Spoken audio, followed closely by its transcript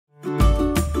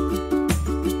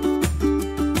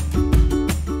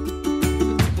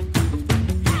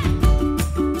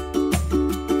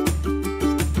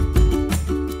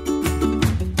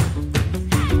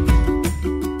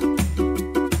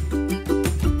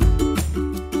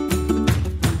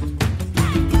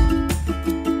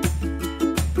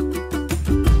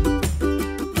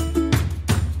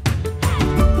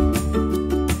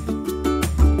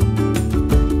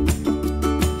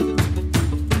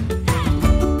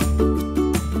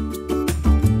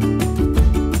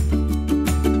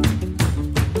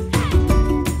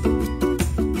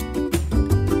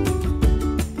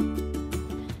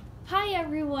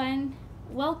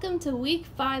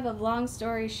5 of Long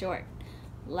Story Short.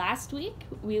 Last week,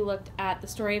 we looked at the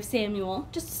story of Samuel,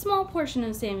 just a small portion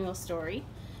of Samuel's story,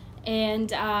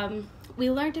 and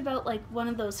we learned about like one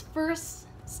of those first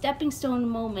stepping stone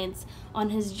moments on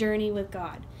his journey with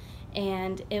God.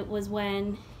 And it was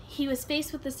when he was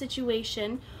faced with a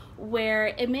situation where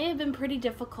it may have been pretty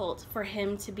difficult for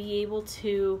him to be able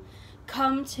to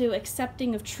come to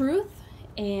accepting of truth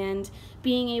and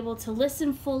being able to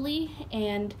listen fully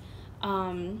and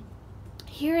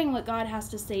hearing what God has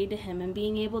to say to him and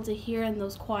being able to hear in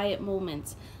those quiet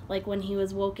moments, like when he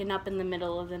was woken up in the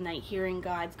middle of the night hearing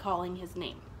God calling his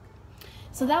name.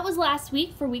 So that was last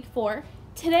week for week 4.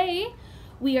 Today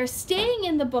we are staying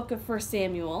in the book of 1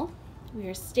 Samuel. We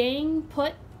are staying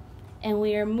put and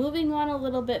we are moving on a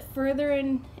little bit further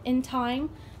in time,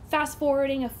 fast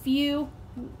forwarding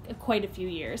quite a few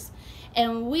years.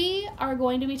 And we are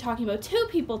going to be talking about 2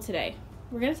 people today.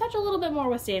 We're going to touch a little bit more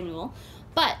with Samuel,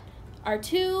 but our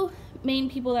 2 main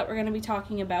people that we're going to be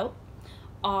talking about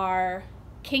are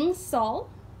King Saul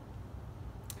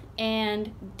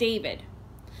and David.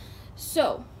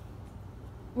 So,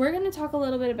 we're going to talk a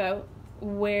little bit about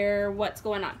what's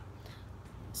going on.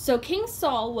 So, King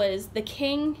Saul was the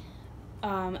king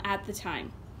at the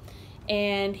time,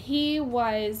 and he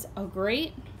was a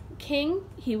great king.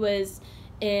 He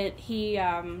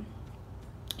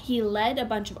led a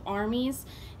bunch of armies,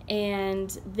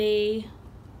 and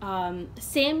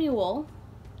Samuel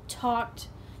talked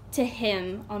to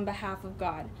him on behalf of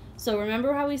God. So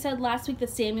remember how we said last week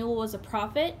that Samuel was a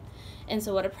prophet? And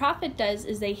so what a prophet does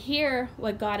is they hear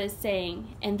what God is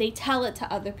saying and they tell it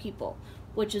to other people,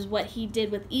 which is what he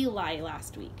did with Eli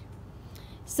last week.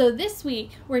 So this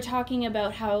week we're talking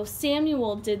about how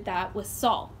Samuel did that with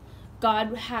Saul.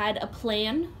 God had a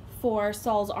plan for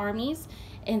Saul's armies,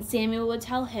 and Samuel would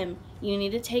tell him, you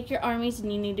need to take your armies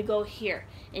and you need to go here,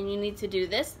 and you need to do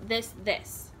this, this,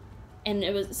 this. And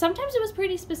sometimes it was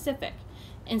pretty specific,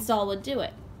 and Saul would do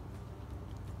it.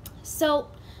 So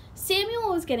Samuel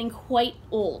was getting quite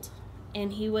old,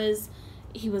 and he was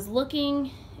looking,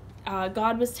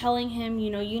 God was telling him,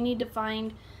 you need to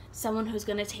find someone who's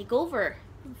going to take over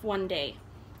one day,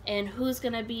 and who's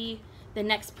going to be the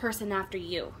next person after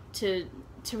you to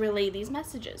relay these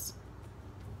messages.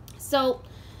 So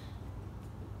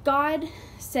God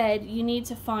said, you need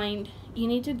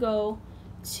to go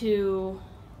to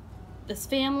this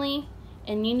family,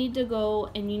 and you need to go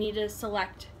and you need to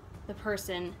select the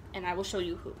person, and I will show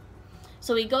you who.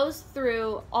 So he goes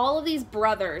through all of these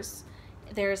brothers.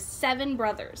 There's 7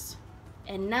 brothers,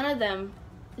 and none of them,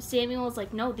 Samuel was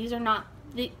like, no,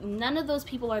 none of those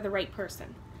people are the right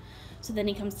person. So then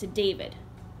he comes to David.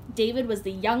 David was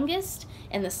the youngest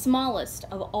and the smallest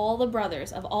of all the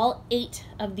brothers, of all 8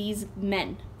 of these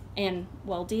men. And,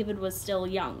 well, David was still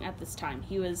young at this time.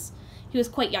 He was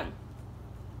quite young.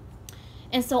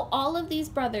 And so all of these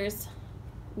brothers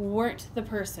weren't the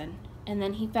person. And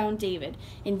then he found David.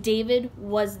 And David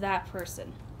was that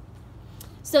person.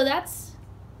 So that's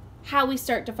how we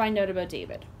start to find out about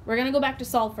David. We're going to go back to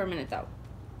Saul for a minute, though.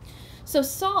 So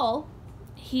Saul,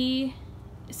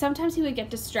 sometimes he would get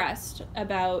distressed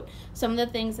about some of the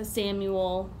things that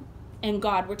Samuel and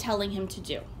God were telling him to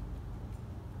do.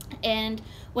 And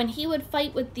when he would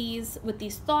fight with these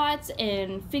thoughts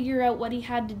and figure out what he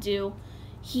had to do,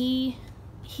 he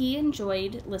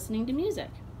enjoyed listening to music.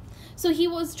 So he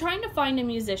was trying to find a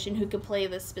musician who could play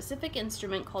this specific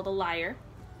instrument called a lyre.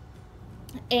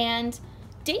 And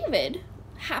David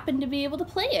happened to be able to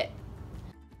play it.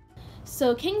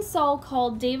 So King Saul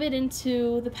called David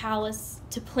into the palace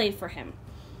to play for him.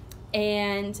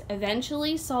 And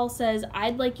eventually Saul says,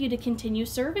 I'd like you to continue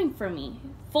serving for me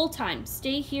full-time.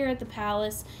 Stay here at the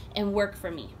palace and work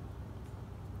for me.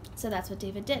 So that's what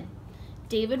David did.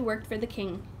 David worked for the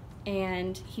king,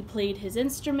 and he played his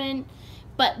instrument.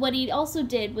 But what he also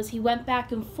did was he went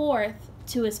back and forth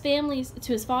to his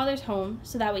father's home,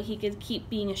 so that way he could keep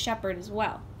being a shepherd as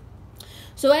well.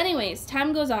 So anyways,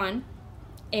 time goes on,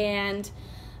 and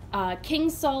King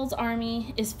Saul's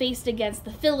army is faced against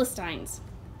the Philistines.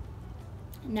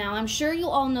 Now, I'm sure you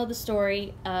all know the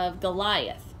story of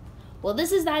Goliath. Well,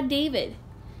 this is that David.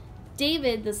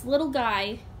 David, this little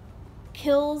guy,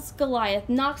 kills Goliath,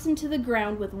 knocks him to the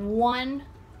ground with one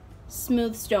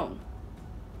smooth stone.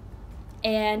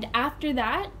 And after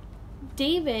that,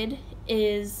 David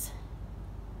is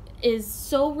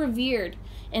so revered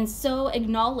and so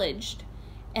acknowledged.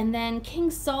 And then King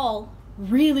Saul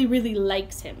really, really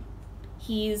likes him.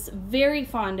 He's very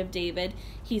fond of David.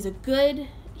 He's a good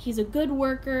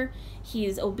worker.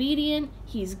 He's obedient.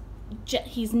 He's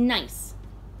nice.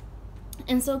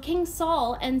 And so King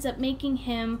Saul ends up making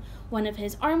him one of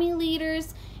his army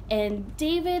leaders, And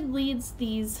David leads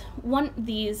these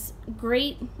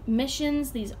great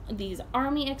missions, these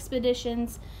army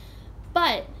expeditions,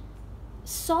 but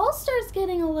Saul starts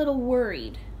getting a little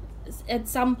worried at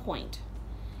some point.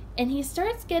 And he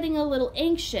starts getting a little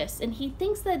anxious, and he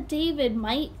thinks that David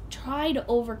might try to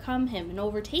overcome him and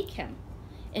overtake him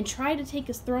and try to take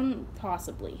his throne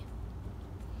possibly.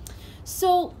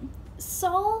 So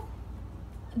Saul,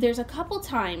 there's a couple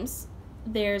times,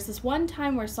 there's this one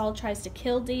time where Saul tries to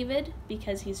kill David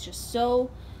because he's just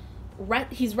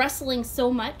he's wrestling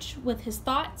so much with his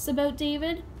thoughts about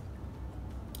David.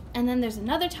 And then there's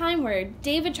another time where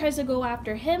David tries to go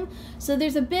after him. So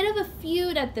there's a bit of a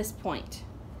feud at this point.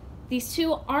 These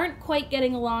two aren't quite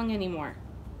getting along anymore.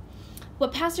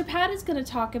 What Pastor Pat is going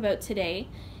to talk about today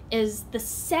is the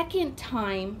second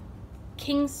time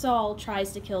King Saul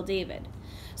tries to kill David.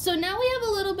 So now we have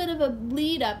a little bit of a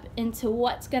lead up into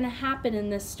what's going to happen in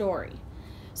this story.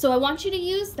 So I want you to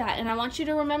use that, and I want you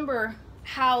to remember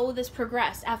how this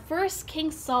progressed. At first, King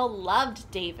Saul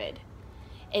loved David,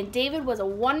 and David was a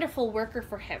wonderful worker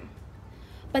for him.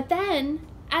 But then,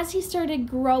 as he started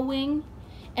growing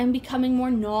and becoming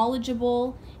more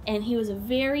knowledgeable, and he was a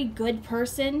very good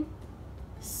person,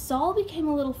 Saul became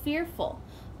a little fearful.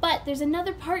 But there's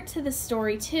another part to this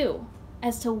story too,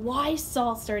 as to why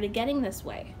Saul started getting this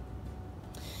way.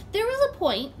 There was a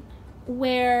point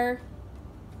where,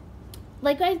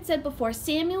 like I had said before,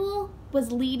 Samuel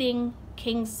was leading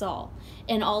King Saul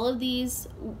in all of these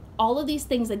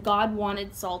things that God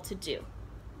wanted Saul to do.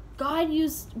 God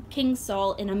used King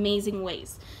Saul in amazing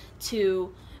ways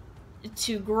to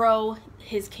grow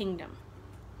his kingdom.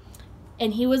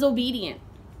 And he was obedient.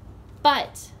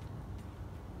 But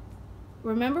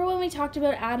remember when we talked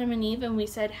about Adam and Eve and we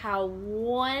said how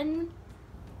one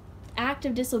act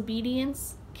of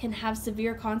disobedience can have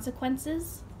severe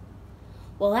consequences?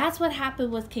 Well, that's what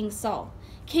happened with King Saul.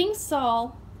 King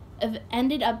Saul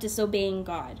ended up disobeying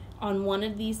God on one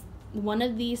of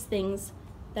these things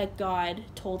that God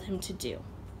told him to do.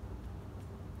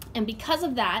 And because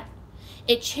of that,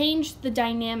 it changed the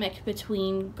dynamic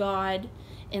between God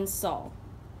and Saul.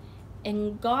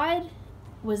 And God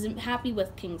wasn't happy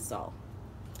with King Saul.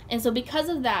 And so because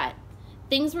of that,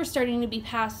 things were starting to be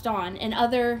passed on, and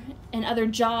other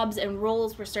jobs and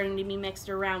roles were starting to be mixed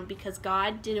around because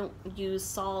God didn't use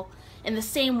Saul in the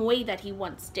same way that he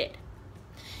once did.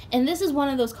 And this is one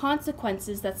of those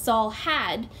consequences that Saul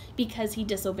had because he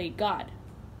disobeyed God.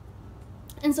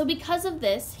 And so because of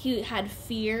this, he had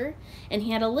fear, and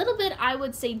he had a little bit, I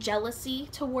would say, jealousy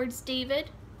towards David,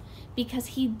 because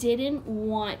he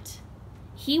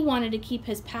wanted to keep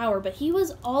his power, but he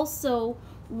was also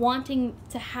wanting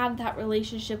to have that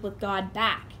relationship with God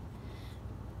back.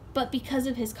 But because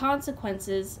of his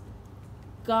consequences,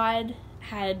 the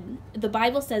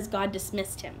Bible says God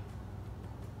dismissed him.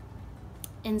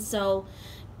 And so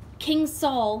King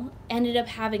Saul ended up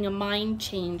having a mind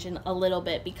change a little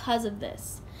bit because of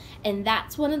this. And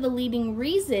that's one of the leading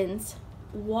reasons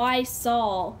why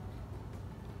Saul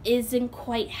isn't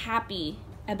quite happy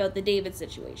about the David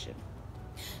situation.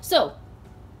 So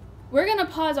we're going to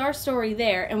pause our story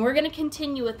there, and we're going to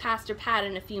continue with Pastor Pat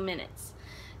in a few minutes.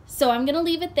 So I'm going to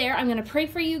leave it there. I'm going to pray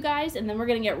for you guys, and then we're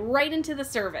going to get right into the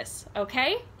service,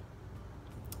 okay?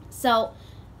 So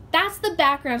that's the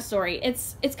background story.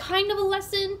 It's kind of a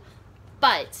lesson,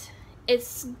 but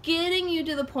it's getting you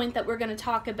to the point that we're going to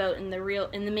talk about in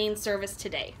the main service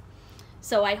today.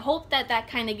 So I hope that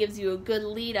kind of gives you a good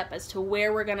lead up as to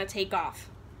where we're going to take off.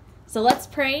 So let's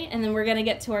pray, and then we're going to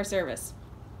get to our service.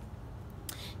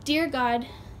 Dear God,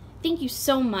 thank you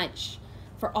so much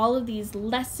for all of these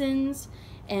lessons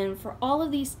and for all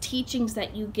of these teachings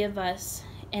that you give us,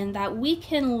 and that we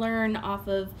can learn off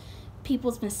of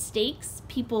people's mistakes,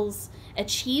 people's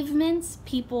achievements,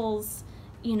 people's,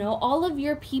 all of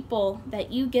your people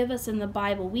that you give us in the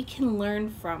Bible, we can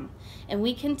learn from, and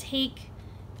we can take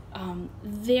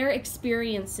their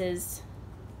experiences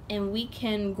and we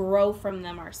can grow from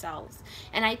them ourselves.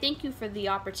 And I thank you for the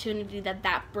opportunity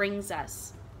that brings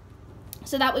us,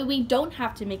 so that way we don't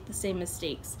have to make the same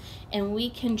mistakes, and we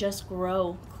can just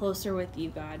grow closer with you,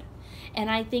 God. And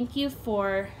I thank you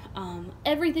for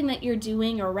everything that you're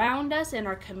doing around us in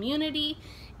our community,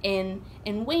 in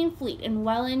Waynfleet, in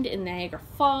Welland, in Niagara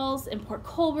Falls, in Port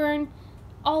Colborne,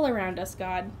 all around us,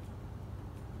 God.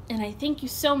 And I thank you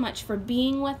so much for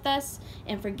being with us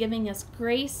and for giving us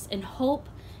grace and hope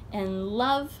and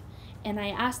love. And I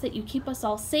ask that you keep us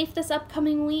all safe this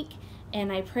upcoming week.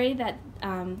 And I pray that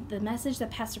the message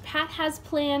that Pastor Pat has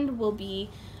planned will be,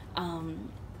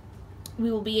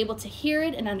 we will be able to hear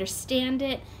it and understand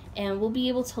it, and we'll be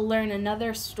able to learn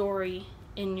another story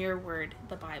in your word,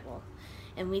 the Bible.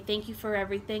 And we thank you for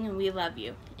everything, and we love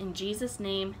you. In Jesus'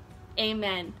 name,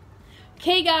 amen.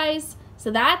 Okay, guys,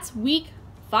 so that's week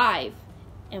 5,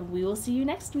 and we will see you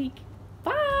next week.